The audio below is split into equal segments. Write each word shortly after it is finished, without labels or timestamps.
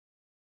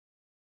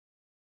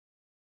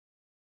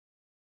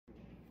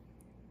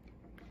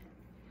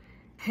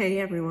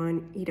Hey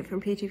everyone, Ida from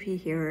PGP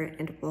here,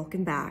 and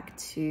welcome back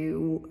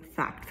to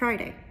Fact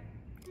Friday.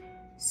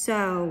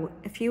 So,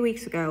 a few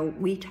weeks ago,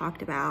 we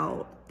talked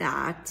about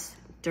that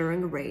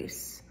during a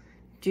race,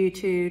 due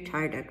to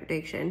tire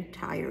degradation,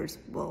 tires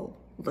will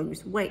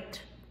lose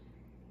weight.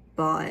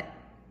 But,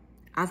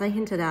 as I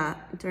hinted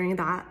at during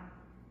that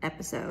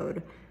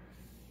episode,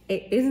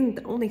 it isn't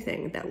the only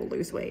thing that will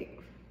lose weight.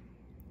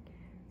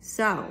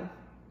 So,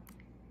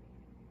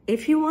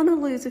 if you want to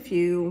lose a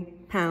few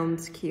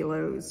pounds,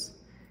 kilos,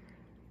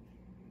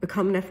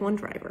 become an F1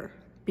 driver,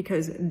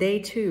 because they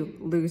too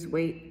lose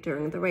weight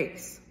during the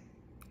race.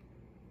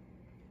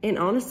 And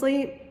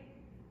honestly,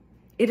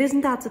 it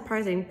isn't that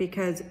surprising,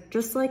 because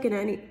just like in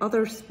any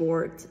other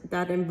sport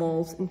that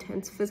involves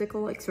intense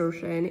physical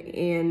exertion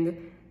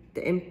and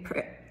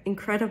the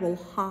incredible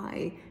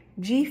high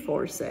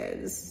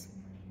G-forces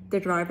the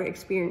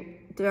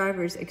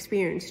drivers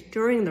experience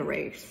during the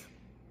race,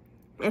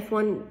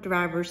 F1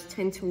 drivers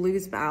tend to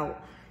lose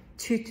about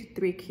 2 to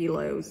 3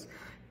 kilos,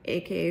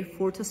 aka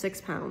 4 to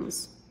 6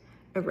 pounds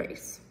a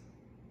race.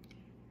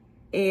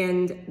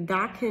 And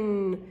that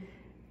can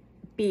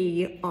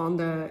be on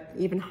the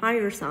even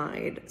higher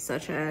side,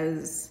 such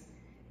as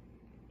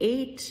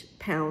 8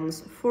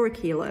 pounds, 4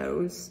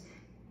 kilos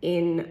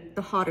in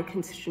the hotter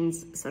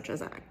conditions such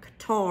as at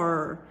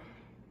Qatar,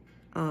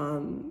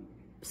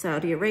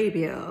 Saudi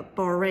Arabia,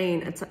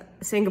 Bahrain,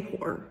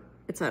 Singapore,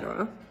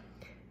 etc.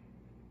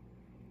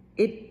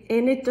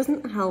 It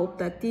doesn't help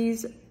that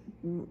these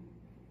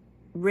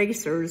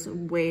racers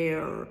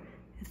wear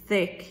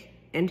thick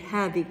and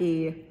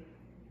heavy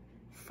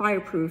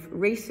fireproof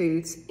race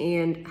suits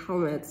and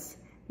helmets,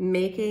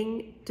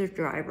 making the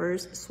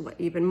drivers sweat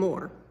even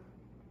more.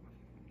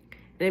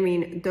 And I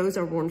mean, those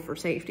are worn for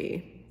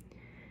safety.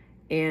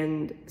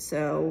 And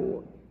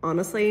so,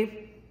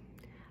 honestly,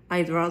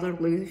 I'd rather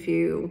lose a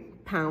few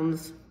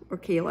pounds or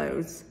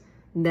kilos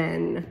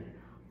than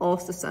all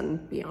of a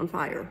sudden be on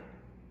fire.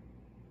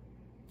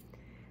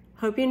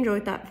 Hope you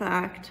enjoyed that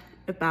fact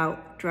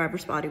about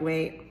driver's body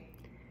weight,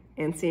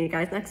 and see you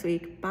guys next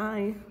week.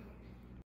 Bye.